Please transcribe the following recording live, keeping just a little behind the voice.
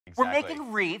We're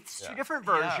making wreaths, 2 different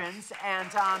versions, and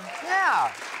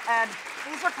and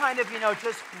these are kind of, you know,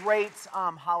 just great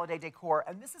holiday decor,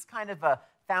 and this is kind of a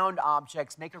found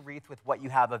objects, make a wreath with what you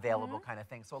have available kind of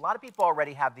thing. So a lot of people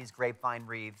already have these grapevine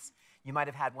wreaths. You might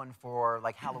have had one for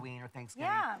like Halloween or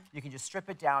Thanksgiving. You can just strip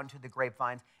it down to the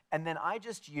grapevines, and then I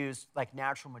just use like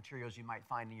natural materials you might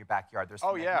find in your backyard. There's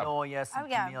some magnolia, some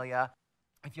camellia.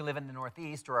 If you live in the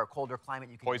Northeast or a colder climate,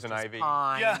 you can use ivy.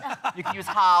 Pine. You can use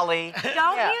holly.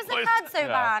 Don't use the kudzu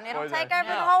vine. It'll take over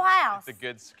the whole house. It's a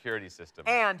good security system.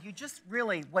 And you just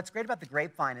really, what's great about the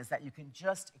grapevine is that you can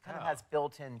just, it kind of has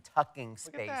built-in tucking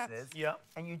spaces.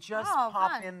 And you just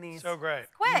pop in these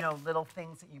you know, little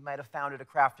things that you might have found at a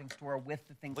crafting store with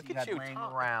the things that you had laying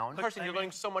around. Carson, you're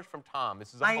learning so much from Tom.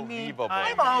 This is unbelievable.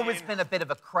 I've always been a bit of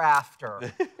a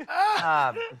crafter.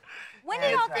 When do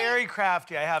y'all think, very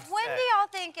crafty, I have to say. When do y'all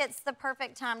think it's the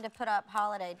perfect time to put up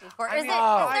holiday decor? Is there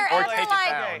or ever take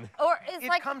like, it or is it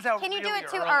like, comes out can you do really it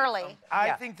too early?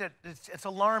 I think that it's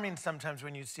alarming sometimes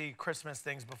when you see Christmas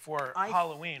things before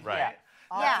Halloween. Right.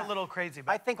 It's a little crazy.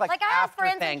 But I think like I have after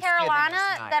friends in Carolina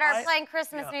that are nice. playing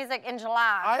Christmas music in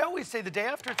July. I always say the day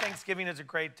after Thanksgiving is a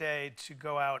great day to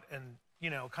go out and, you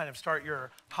know, kind of start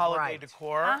your holiday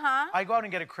decor. I go out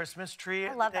and get a Christmas tree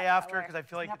the day after because I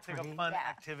feel like it's like a fun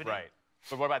activity. Right.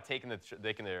 But what about taking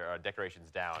their decorations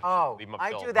down? Leave them up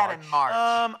I do that in March.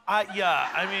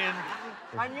 I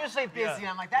mean... I'm usually busy.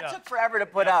 I'm like, that took forever to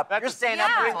put up. You're staying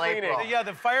up until April. Yeah,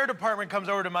 the fire department comes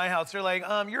over to my house. They're like,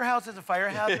 your house is a fire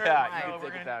hazard? Yeah, you need to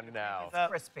take it down now. It's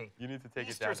crispy. You need to take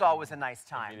it down. Easter's always a nice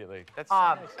time. Immediately. That's so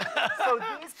nice. So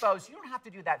these bows, you don't have to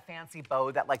do that fancy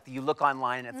bow that like you look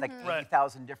online and it's like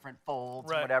 80,000 different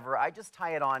folds or whatever. I just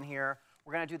tie it on here.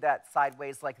 We're going to do that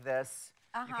sideways like this.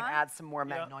 You can add some more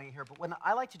magnolia here, but what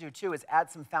I like to do too is add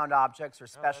some found objects or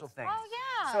special things.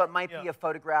 So it might be a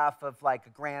photograph of like a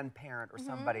grandparent or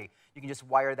somebody. You can just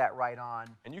wire that right on.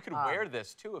 And you can wear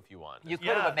this too if you want. You could,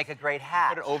 it would make a great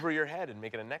hat. Put it over your head and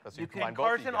make it a necklace. So you can combine both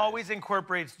Carson always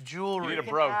incorporates jewelry. You need a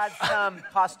brooch. Add some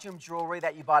costume jewelry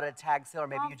that you bought at a tag sale, or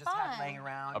maybe you just have laying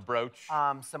around. A brooch.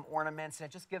 Some ornaments, and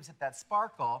it just gives it that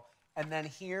sparkle. And then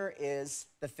here is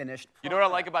the finished product. You know what I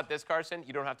like about this, Carson?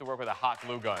 You don't have to work with a hot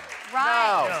glue gun.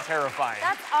 Right. No. It's terrifying.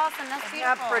 That's awesome. That's beautiful.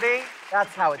 Isn't that pretty?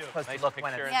 That's how it's supposed to look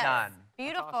when it's done.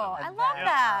 Beautiful. Awesome. I love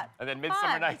that. And then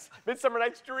Midsummer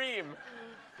Night's Dream.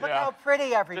 Look how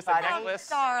pretty, everybody. Just a necklace.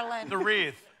 Darling. The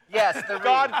wreath. Yes, the wreath.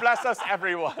 God bless us,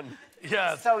 everyone.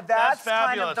 Yes. So that's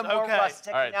fabulous. kind of the more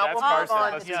rustic. All right, now that's we'll move Carson.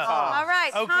 on Let's to do Tom. Tom. All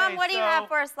right, Tom, what do you have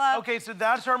for us, love? Okay, so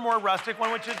that's our more rustic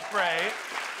one, which is great.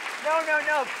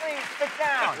 No, please, sit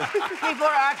down. People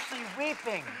are actually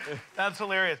weeping. That's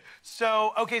hilarious.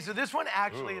 So, okay, so this one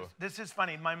actually, this is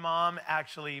funny. My mom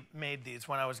actually made these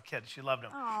when I was a kid. She loved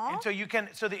them. Aww. And so you can,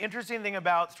 so the interesting thing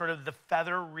about sort of the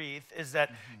feather wreath is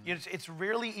that it's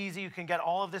really easy. You can get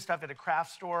all of this stuff at a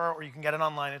craft store or you can get it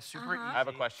online. It's super easy. I have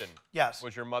a question. Yes.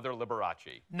 Was your mother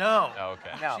Liberace? No. Oh,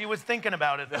 okay. No. She was thinking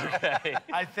about it, though,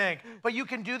 I think. But you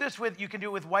can do this with, you can do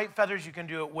it with white feathers. You can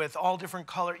do it with all different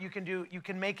color. You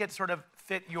can make it sort of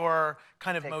fit your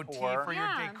kind of motif or your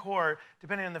decor,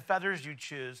 depending on the feathers you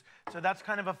choose. So that's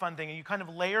kind of a fun thing. And you kind of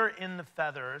layer in the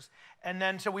feathers. And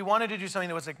then, so we wanted to do something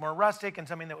that was like more rustic and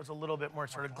something that was a little bit more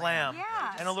sort of glam.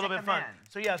 And a little bit fun.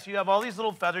 So yeah, so you have all these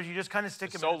little feathers. You just kind of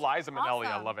stick them in. So Liza Minnelli,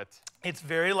 I love it. It's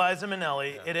very Liza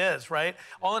Minnelli. It is, right?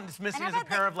 All it's missing is a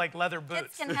pair of like leather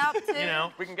boots. Can help too. You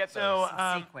know? We can get so,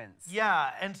 sequins.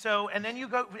 Yeah, and then you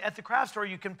go at the craft store.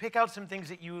 You can pick out some things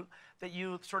that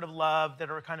you sort of love that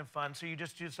are kind of fun. So you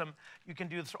just do some. You can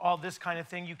do all this kind of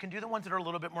thing. You can do the ones that are a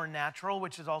little bit more natural,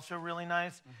 which is also really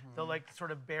nice. The like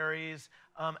sort of berries.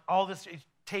 All this.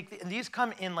 And these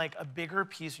come in like a bigger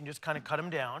piece and you just kind of cut them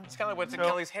down. It's kind of what's in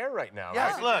Kellie's hair right now.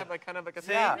 Yes, right? look. Like, kind of like a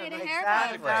exactly.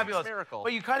 Fabulous. Miracle.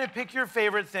 But you kind of pick your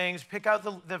favorite things, pick out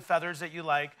the feathers that you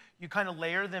like, you kind of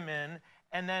layer them in,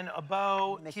 and then a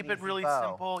bow, keep it really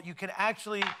simple. You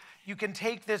can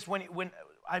take this when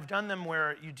I've done them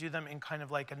where you do them in kind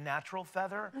of like a natural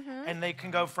feather, and they can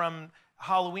go from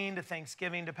Halloween to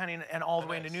Thanksgiving, depending, and all the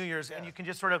way into New Year's, and you can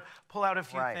just sort of pull out a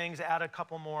few things, add a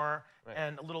couple more,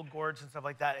 and little gourds and stuff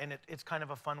like that, and it's kind of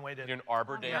a fun way to do an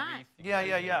Arbor Day wreath.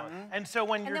 Yeah. And so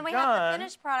when you're done, and then we have the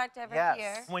finished product over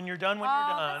here. When you're done, you're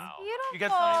Beautiful. you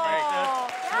get something like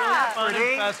this. Really fun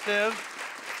and festive.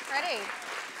 Pretty.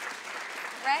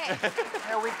 Right.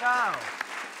 There we go.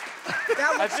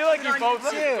 I feel like you both.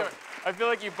 I feel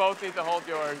like you both need to hold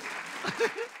yours.